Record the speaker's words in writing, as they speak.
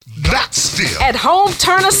still. At home,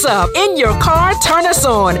 turn us up. In your car, turn us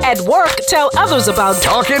on. At work, tell others about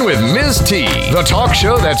Talking with Ms. T, the talk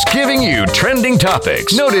show that's giving you trending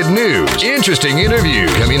topics, noted news, interesting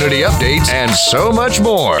interviews, community updates, and so much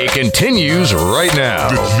more. It continues right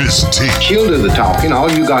now. With Miss T. She'll do the talking.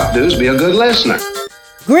 All you got to do is be a good listener.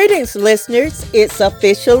 Greetings, listeners. It's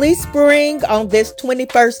officially spring on this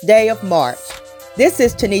 21st day of March. This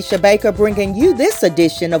is Tanisha Baker bringing you this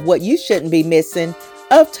edition of what you shouldn't be missing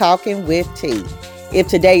of Talking with T. If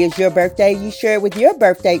today is your birthday, you share it with your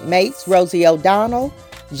birthday mates, Rosie O'Donnell,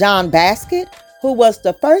 John Baskett, who was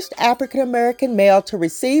the first African-American male to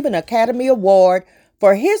receive an Academy Award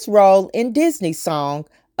for his role in Disney's Song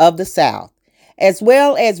of the South, as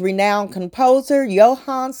well as renowned composer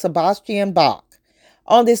Johann Sebastian Bach.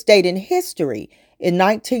 On this date in history, in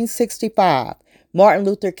 1965, Martin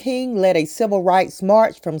Luther King led a civil rights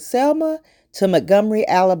march from Selma to Montgomery,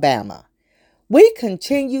 Alabama. We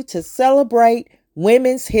continue to celebrate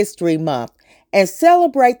Women's History Month and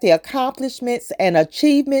celebrate the accomplishments and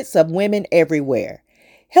achievements of women everywhere.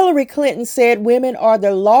 Hillary Clinton said women are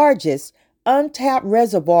the largest untapped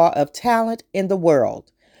reservoir of talent in the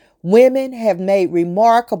world. Women have made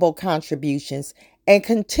remarkable contributions and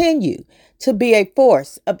continue to be a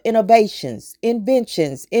force of innovations,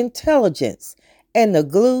 inventions, intelligence, and the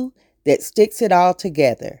glue that sticks it all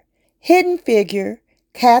together. Hidden figure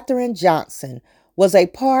Katherine Johnson was a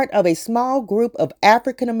part of a small group of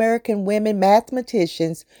African-American women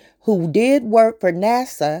mathematicians who did work for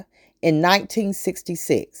NASA in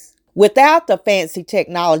 1966. Without the fancy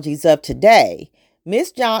technologies of today,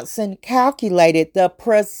 Miss Johnson calculated the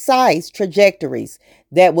precise trajectories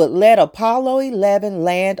that would let Apollo 11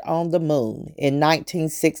 land on the moon in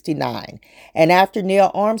 1969, and after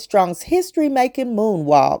Neil Armstrong's history-making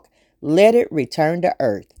moonwalk, let it return to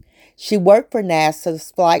Earth. She worked for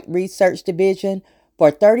NASA's Flight Research Division for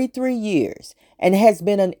 33 years and has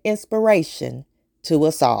been an inspiration to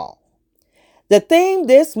us all. The theme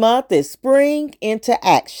this month is Spring into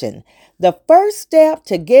Action. The first step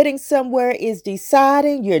to getting somewhere is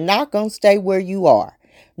deciding you're not going to stay where you are.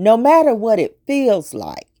 No matter what it feels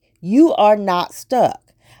like, you are not stuck.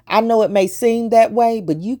 I know it may seem that way,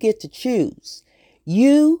 but you get to choose.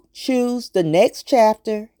 You choose the next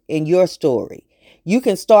chapter in your story. You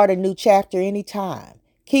can start a new chapter anytime.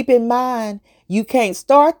 Keep in mind, you can't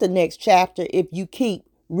start the next chapter if you keep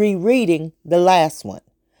rereading the last one.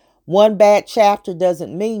 One bad chapter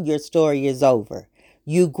doesn't mean your story is over.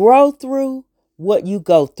 You grow through what you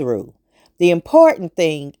go through. The important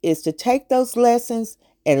thing is to take those lessons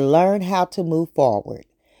and learn how to move forward.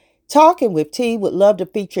 Talking with T would love to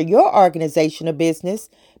feature your organization or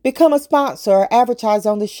business. Become a sponsor or advertise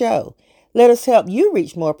on the show. Let us help you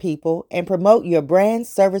reach more people and promote your brand,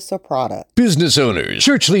 service, or product. Business owners,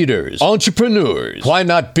 church leaders, entrepreneurs, why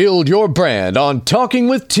not build your brand on Talking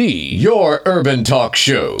with T, your urban talk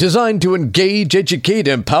show designed to engage, educate,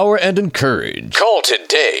 empower, and encourage. Call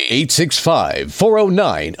today,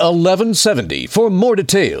 865-409-1170 for more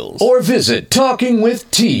details, or visit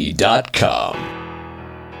talkingwitht.com.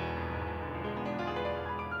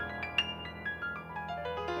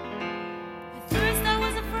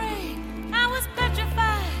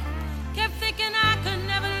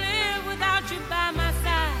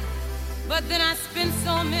 But then I spent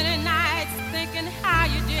so many nights thinking how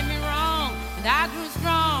you did me wrong. And I grew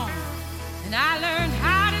strong, and I learned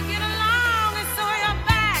how to get along. And so you're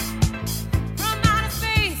back from outer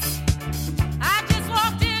space. I just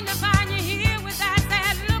walked in to find you here with that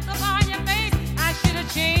sad look upon your face. I should have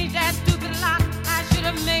changed that stupid lock. I should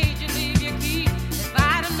have made you leave your key. If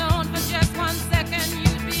I'd have known for just 1 second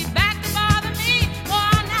you'd be back to bother me.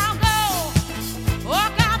 Oh, now go,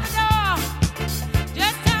 walk out the door.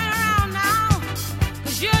 Just turn around now,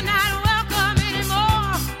 'cause you're not welcome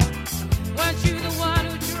anymore. Weren't you the one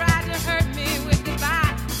who tried to hurt me with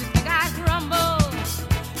goodbye?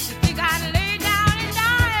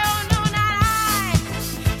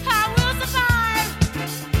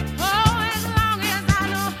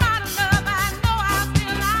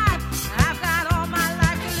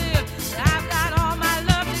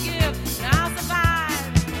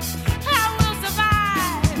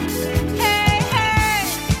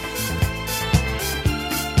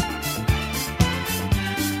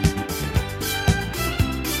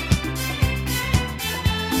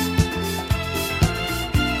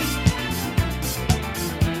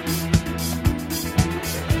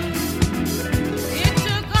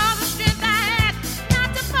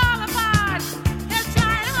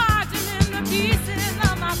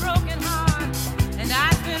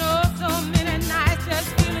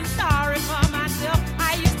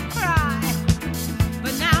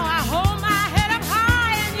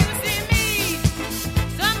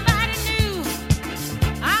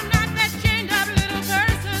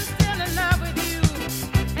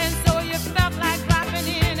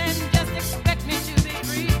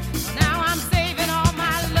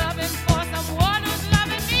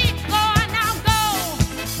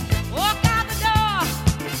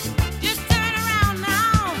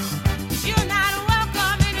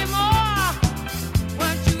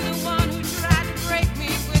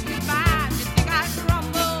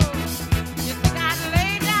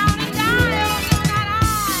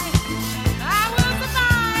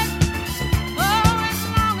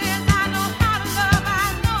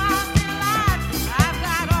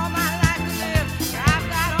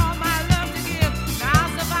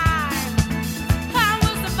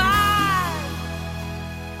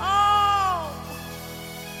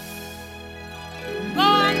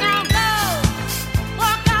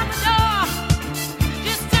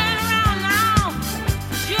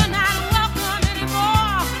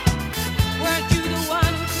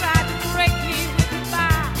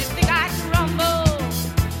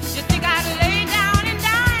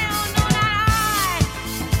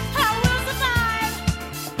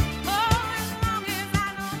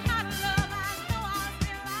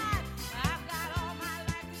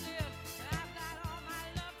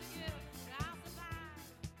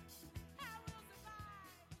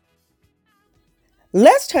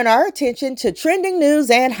 Let's turn our attention to trending news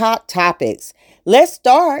and hot topics. Let's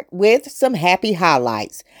start with some happy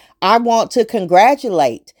highlights. I want to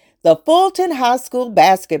congratulate the Fulton High School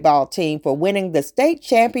basketball team for winning the state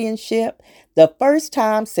championship the first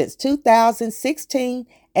time since 2016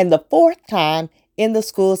 and the fourth time in the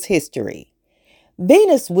school's history.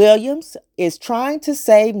 Venus Williams is trying to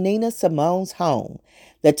save Nina Simone's home.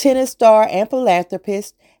 The tennis star and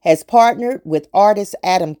philanthropist has partnered with artist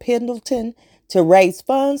Adam Pendleton to raise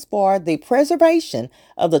funds for the preservation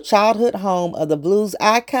of the childhood home of the blues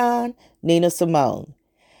icon, Nina Simone.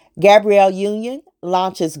 Gabrielle Union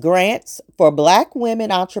launches grants for Black women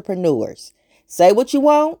entrepreneurs. Say what you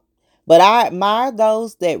want, but I admire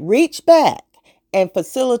those that reach back and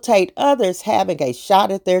facilitate others having a shot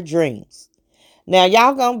at their dreams. Now,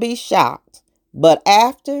 y'all gonna be shocked, but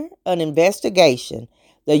after an investigation,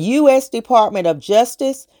 the U.S. Department of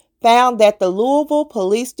Justice found that the Louisville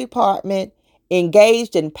Police Department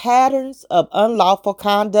engaged in patterns of unlawful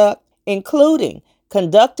conduct, including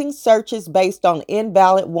conducting searches based on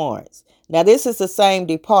invalid warrants. Now, this is the same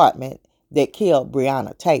department that killed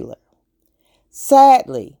Breonna Taylor.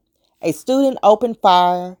 Sadly, a student opened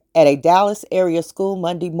fire at a Dallas area school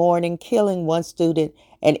Monday morning, killing one student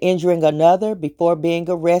and injuring another before being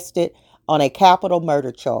arrested on a capital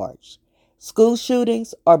murder charge. School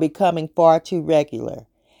shootings are becoming far too regular,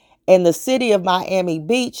 and the city of Miami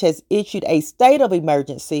Beach has issued a state of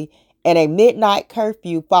emergency and a midnight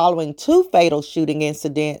curfew following two fatal shooting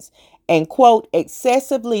incidents and, quote,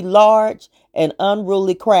 excessively large and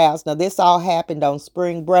unruly crowds. Now, this all happened on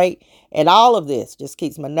spring break, and all of this just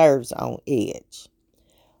keeps my nerves on edge.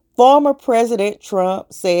 Former President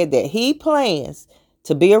Trump said that he plans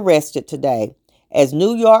to be arrested today as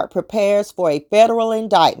New York prepares for a federal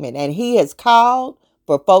indictment, and he has called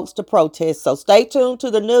for folks to protest. So stay tuned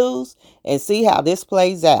to the news and see how this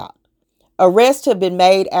plays out. Arrests have been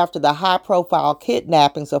made after the high-profile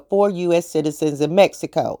kidnappings of 4 U.S. citizens in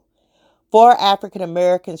Mexico. 4 African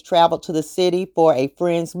Americans traveled to the city for a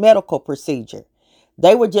friend's medical procedure.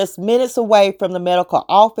 They were just minutes away from the medical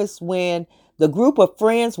office when the group of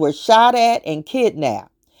friends were shot at and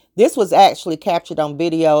kidnapped. This was actually captured on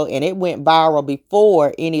video, and it went viral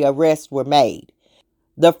before any arrests were made.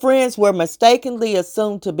 The friends were mistakenly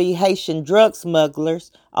assumed to be Haitian drug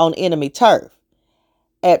smugglers on enemy turf.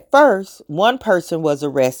 At first, 1 person was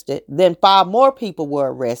arrested, then 5 more people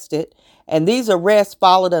were arrested, and these arrests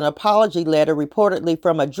followed an apology letter reportedly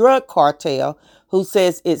from a drug cartel who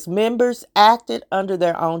says its members acted under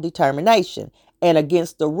their own determination and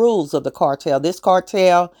against the rules of the cartel. This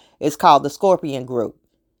cartel is called the Scorpion Group.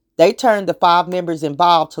 They turned the 5 members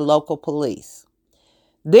involved to local police.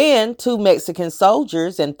 Then 2 Mexican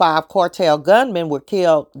soldiers and 5 cartel gunmen were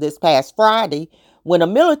killed this past Friday when a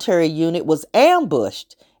military unit was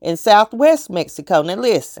ambushed in southwest Mexico. Now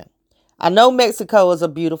listen, I know Mexico is a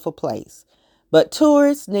beautiful place, but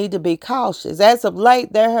tourists need to be cautious. As of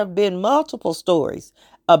late, there have been multiple stories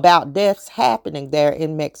about deaths happening there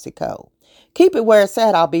in Mexico. Keep it where it's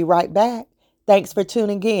at. I'll be right back. Thanks for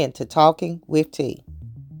tuning in to Talking with T.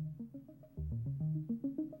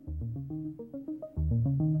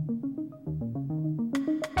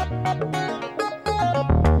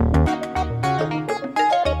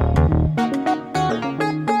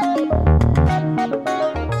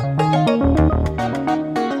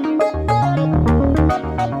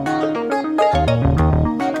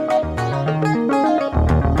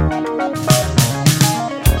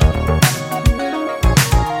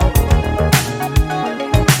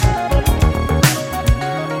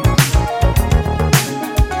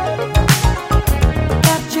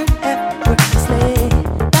 Got you effortlessly.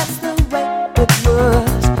 That's the way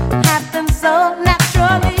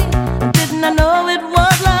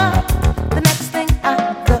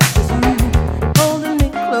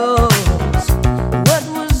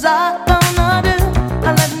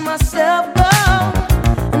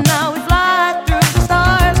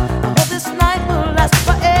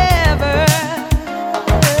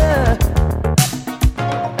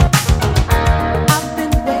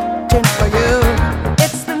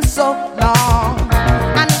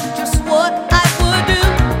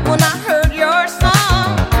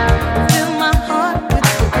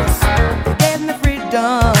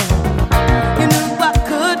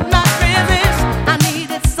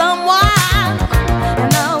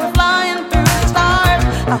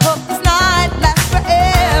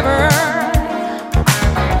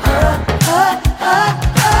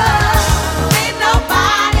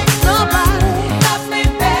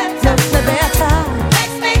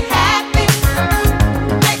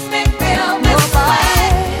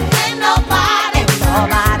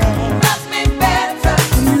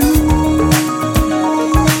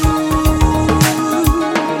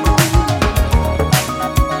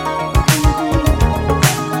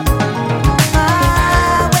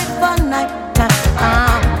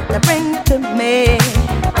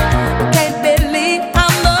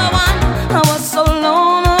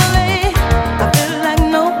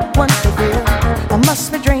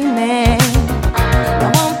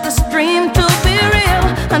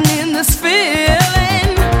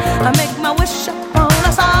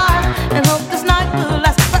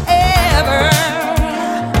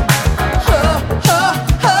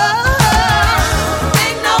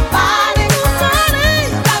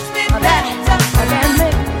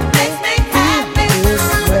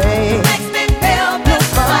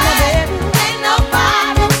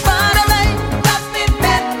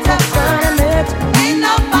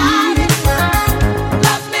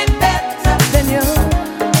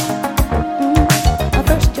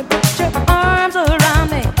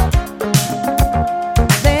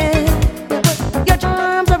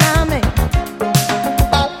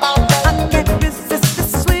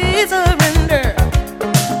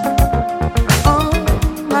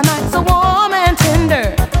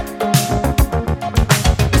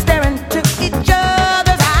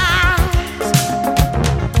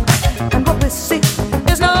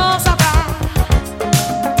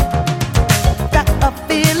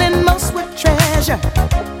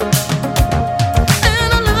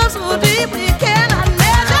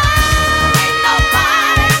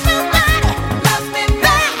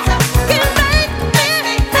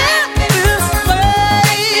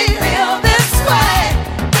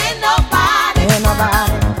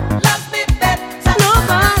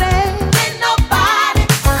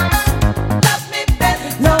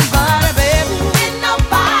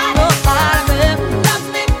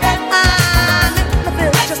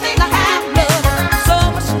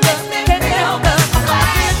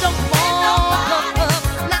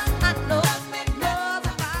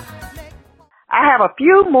have a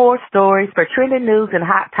few more stories for trending news and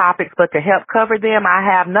hot topics, but to help cover them, I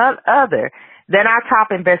have none other than our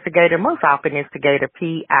top investigator, most often instigator,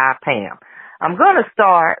 P.I. Pam. I'm going to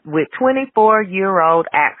start with 24-year-old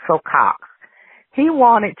Axel Cox. He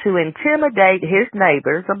wanted to intimidate his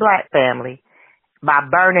neighbors, a black family, by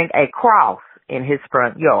burning a cross in his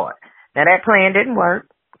front yard. Now, that plan didn't work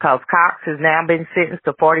because Cox has now been sentenced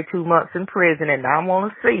to 42 months in prison, and I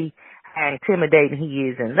want to see how intimidating he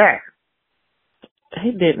is in there.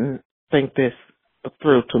 He didn't think this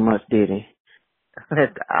through too much, did he? I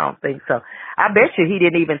don't think so. I bet you he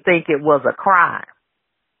didn't even think it was a crime.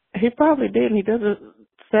 He probably didn't. He doesn't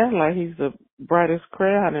sound like he's the brightest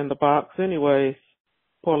crayon in the box anyways.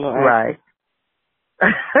 Poor little Right.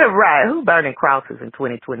 Right. Who burning crosses in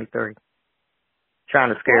 2023?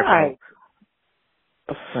 Trying to scare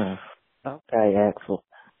folks. Okay, Axel.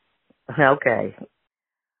 Okay.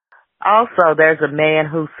 Also, there's a man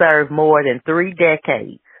who served more than 3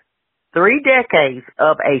 decades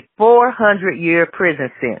of a 400-year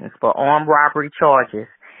prison sentence for armed robbery charges.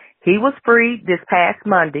 He was freed this past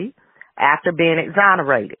Monday after being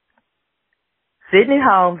exonerated. Sidney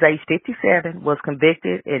Holmes, age 57, was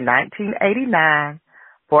convicted in 1989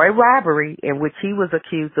 for a robbery in which he was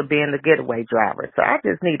accused of being the getaway driver. So I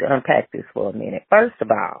just need to unpack this for a minute. First of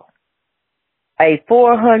all, a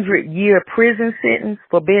 400-year prison sentence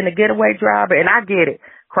for being a getaway driver, and I get it.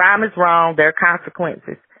 Crime is wrong. There are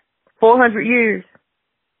consequences. 400 years.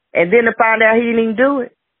 And then to find out he didn't even do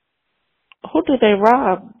it. Who did they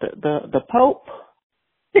rob? The Pope?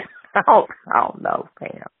 I don't know,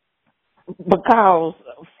 Pam. Because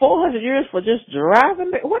 400 years for just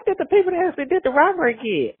driving? What did the people that actually did the robbery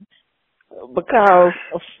get? Because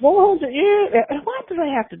 400 years? Why do they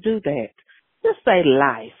have to do that? Just say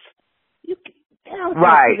life.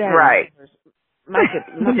 Right.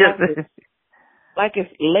 Like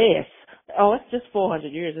it's less. Oh, it's just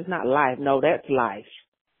 400 years. It's not life. No, that's life.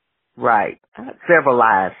 Right. Several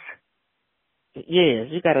lives. Yes,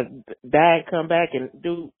 you got to die and come back and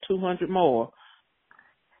do 200 more.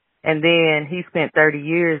 And then he spent 30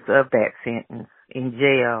 years of that sentence in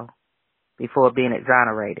jail before being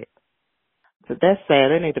exonerated. So that's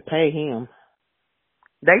sad. They need to pay him.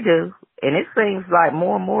 They do. And it seems like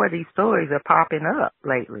more and more of these stories are popping up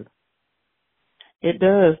lately. It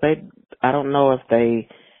does. I don't know if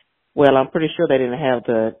well, I'm pretty sure they didn't have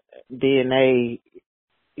the DNA,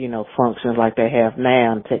 functions like they have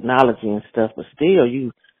now and technology and stuff, but still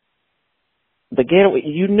you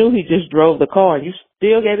knew he just drove the car and you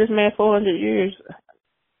still gave this man 400 years.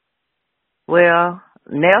 Well,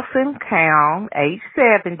 Nelson Cown, age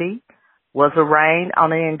 70, was arraigned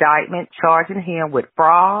on an indictment charging him with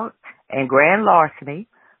fraud and grand larceny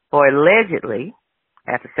for allegedly,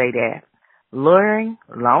 I have to say that, luring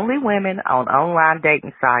lonely women on online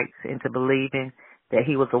dating sites into believing that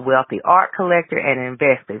he was a wealthy art collector and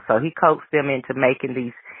investor. So he coaxed them into making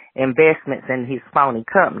these investments in his phony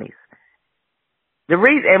companies.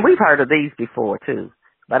 And we've heard of these before too,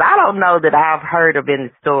 but I don't know that I've heard of any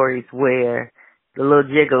stories where the little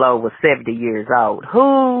gigolo was 70 years old.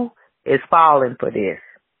 Who is falling for this?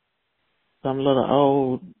 Some little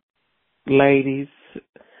old ladies,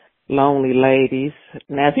 lonely ladies.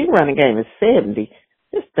 Now, if he running game at 70,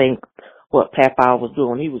 just think what Papa was doing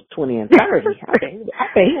when he was 20 and 30. I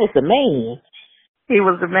think he was the man. He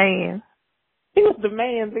was the man. He was the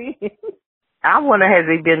man then. I wonder, has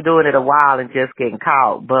he been doing it a while and just getting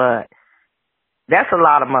caught? But that's a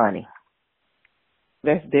lot of money.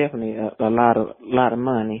 That's definitely a lot of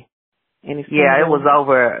money. It was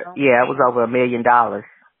over $1 million.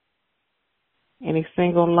 Any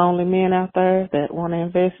single lonely men out there that want to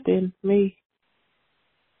invest in me?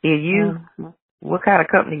 Yeah, you. What kind of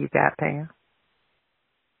company you got, Pam?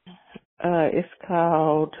 It's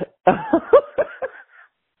called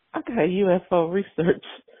I got a UFO research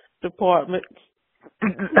department.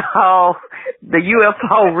 Oh, the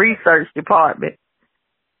UFO research department.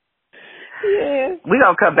 Yes. We're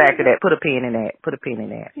going to come back to that. Put a pin in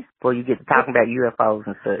that before you get to talking about UFOs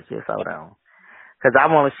and such. Just hold on. Because I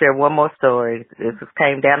want to share one more story. This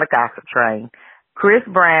came down the gossip train. Chris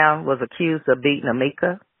Brown was accused of beating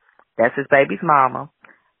Amika. That's his baby's mama.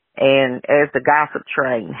 And as the gossip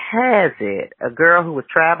train has it, a girl who was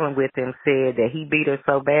traveling with him said that he beat her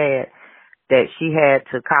so bad that she had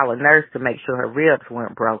to call a nurse to make sure her ribs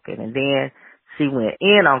weren't broken. And then she went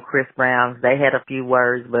in on Chris Brown. They had a few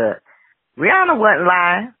words, but Rihanna wasn't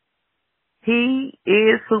lying. He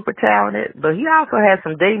is super talented, but he also has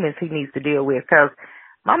some demons he needs to deal with. Because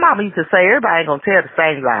my mama used to say everybody ain't going to tell the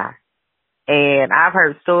same lie. And I've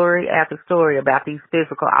heard story after story about these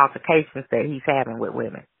physical altercations that he's having with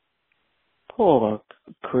women. Poor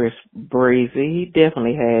Chris Breezy. He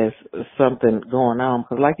definitely has something going on.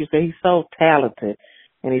 Because like you said, he's so talented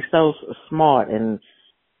and he's so smart and,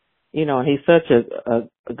 you know, he's such a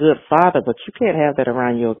good father. But you can't have that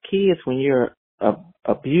around your kids when you're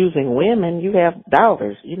abusing women. You have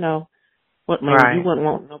daughters, you know. What man? Right. You wouldn't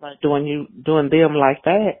want nobody doing them like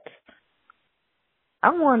that.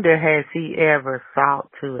 I wonder, has he ever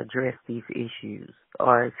sought to address these issues,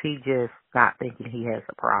 or is he just not thinking he has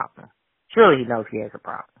a problem? Surely he knows he has a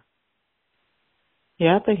problem.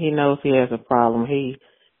 Yeah, I think he knows he has a problem. He,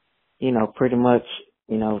 you know, pretty much,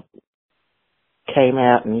 you know, came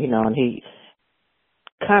out and, you know, and he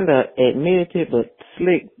kind of admitted it, but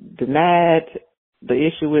slick denied the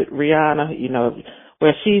issue with Rihanna, you know,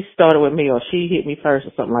 where she started with me or she hit me first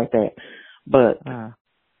or something like that. But,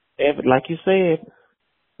 like you said,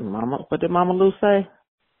 what did Mama Lou say?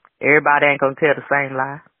 Everybody ain't gonna tell the same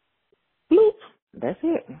lie. Bloop. That's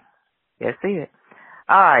it. That's it.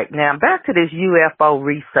 All right, now back to this UFO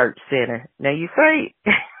Research Center. Now you say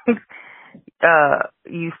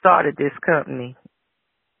you started this company,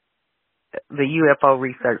 the UFO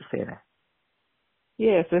Research Center.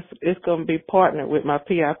 Yes, it's going to be partnered with my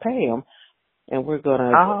PI Pam, and we're going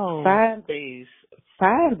to find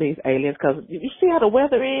these aliens, because you see how the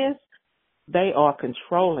weather is? They are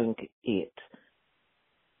controlling it.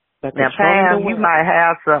 Now, Pam, you might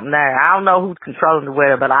have something there. I don't know who's controlling the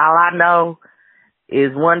weather, but all I know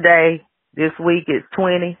is one day this week it's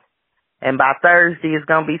 20, and by Thursday it's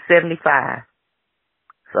going to be 75.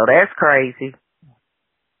 So that's crazy.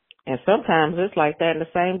 And sometimes it's like that in the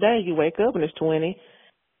same day. You wake up and it's 20.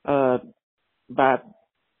 By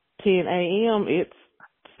 10 a.m. it's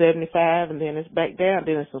 75, and then it's back down.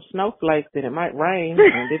 Then it's some snowflakes. Then it might rain,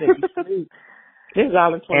 and then it be sleep. This is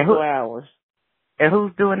all in 24 hours. And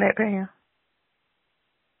who's doing that, Pam?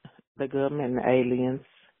 The government and the aliens.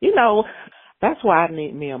 You know, that's why I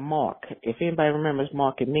need me a Mark. If anybody remembers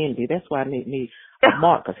Mark and Mindy, that's why I need me a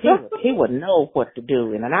Mark, because he would know what to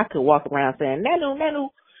do. And then I could walk around saying, Nanu, Nanu,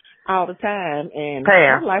 all the time, and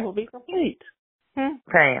Pam, my life will be complete.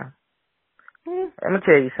 Pam, let me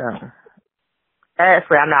tell you something.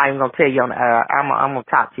 Actually, I'm not even going to tell you on the I'm going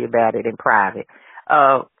to talk to you about it in private.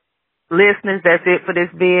 Listeners, that's it for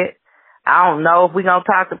this bit. I don't know if we're going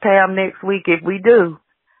to talk to Pam next week. If we do,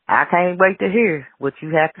 I can't wait to hear what you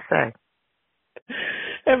have to say.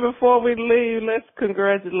 And before we leave, let's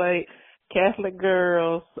congratulate Catholic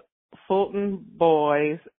girls, Fulton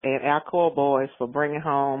boys, and Alcoa boys for bringing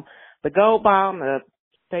home the gold ball in the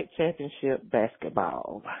state championship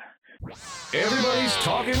basketball. Everybody's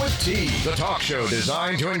Talking with T, the talk show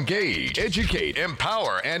designed to engage, educate,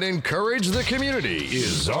 empower, and encourage the community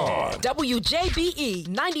is on. WJBE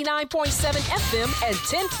 99.7 FM and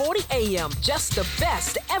 1040 AM. Just the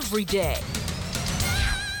best every day.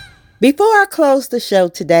 Before I close the show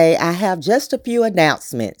today, I have just a few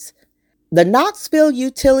announcements. The Knoxville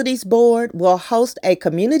Utilities Board will host a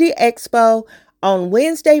community expo on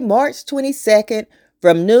Wednesday, March 22nd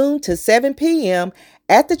from noon to 7 p.m.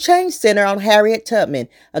 at the Change Center on Harriet Tubman.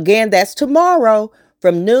 Again, that's tomorrow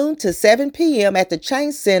from noon to 7 p.m. at the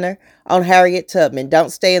Change Center on Harriet Tubman. Don't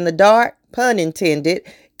stay in the dark, pun intended.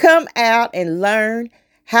 Come out and learn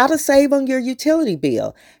how to save on your utility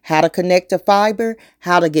bill, how to connect to fiber,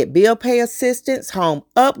 how to get bill pay assistance, home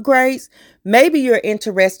upgrades. Maybe you're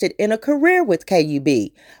interested in a career with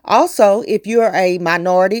KUB. Also, if you're a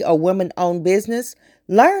minority or women-owned business,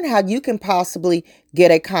 learn how you can possibly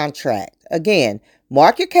get a contract. Again,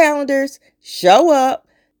 mark your calendars, show up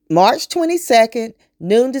March 22nd,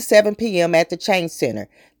 noon to 7 p.m. at the Change Center.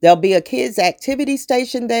 There'll be a kids' activity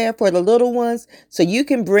station there for the little ones, so you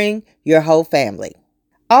can bring your whole family.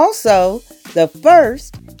 Also, the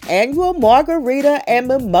first annual Margarita and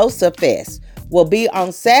Mimosa Fest will be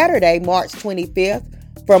on Saturday, March 25th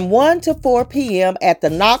from 1 to 4 p.m. at the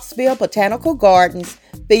Knoxville Botanical Gardens,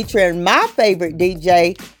 featuring my favorite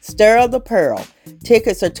DJ, Stir the Pearl.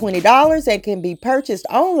 Tickets are $20 and can be purchased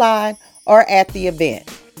online or at the event.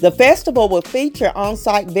 The festival will feature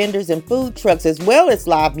on-site vendors and food trucks as well as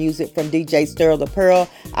live music from DJ Stir the Pearl.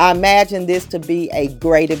 I imagine this to be a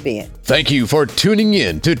great event. Thank you for tuning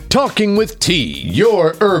in to Talking with T,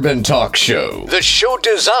 your urban talk show. The show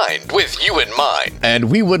designed with you in mind. And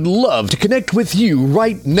we would love to connect with you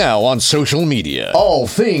right now on social media. All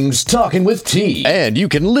things Talking with T. And you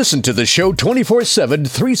can listen to the show 24/7,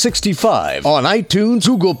 365 on iTunes,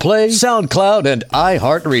 Google Play, SoundCloud, and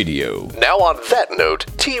iHeartRadio. Now on that note,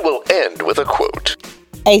 T will end with a quote.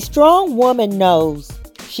 A strong woman knows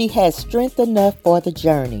she has strength enough for the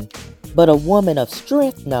journey, but a woman of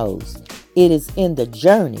strength knows it is in the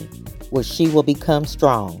journey where she will become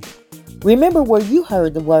strong. Remember where you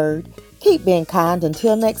heard the word Keep being kind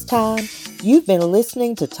until next time. You've been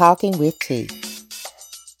listening to Talking with T.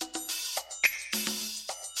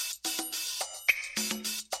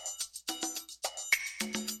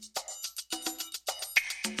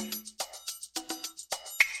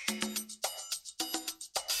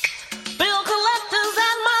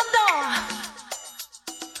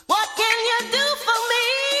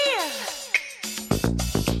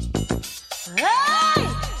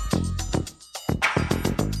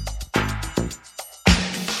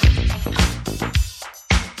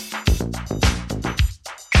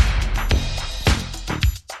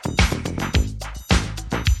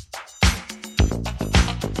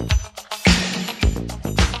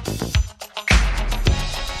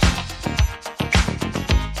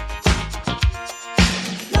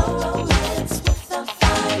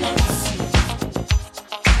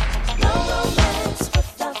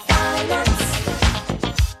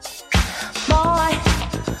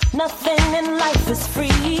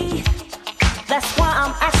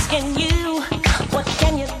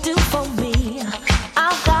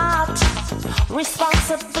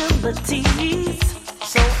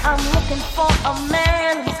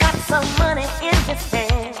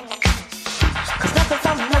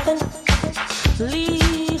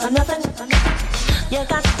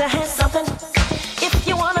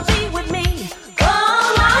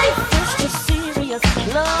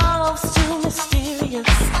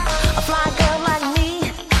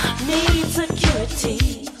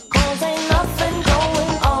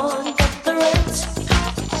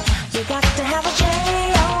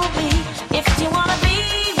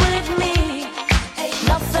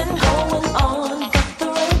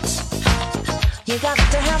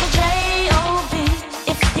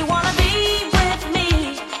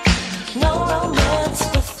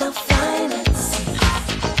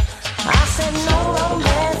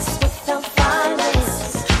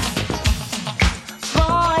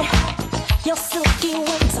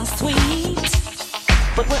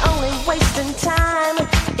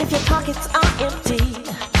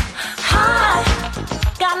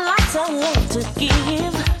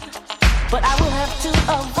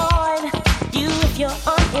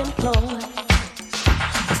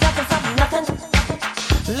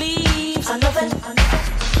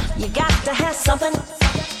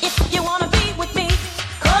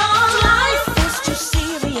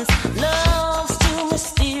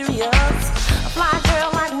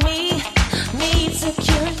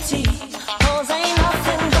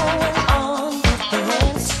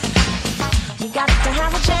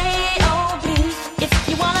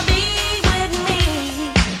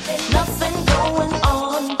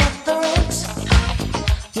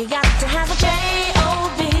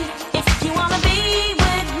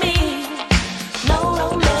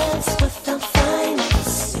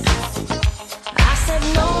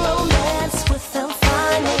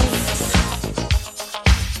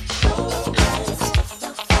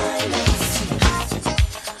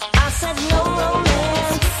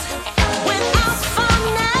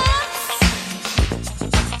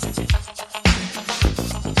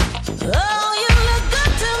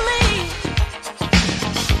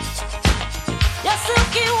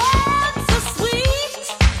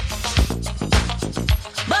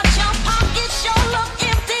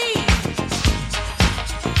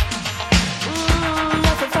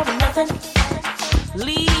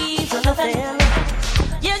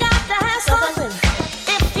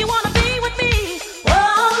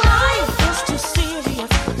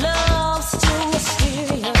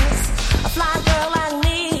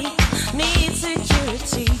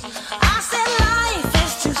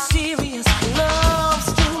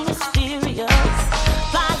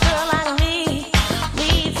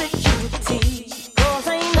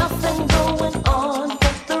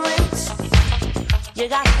 You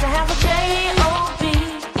got to have a J-O-B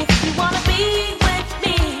if you wanna be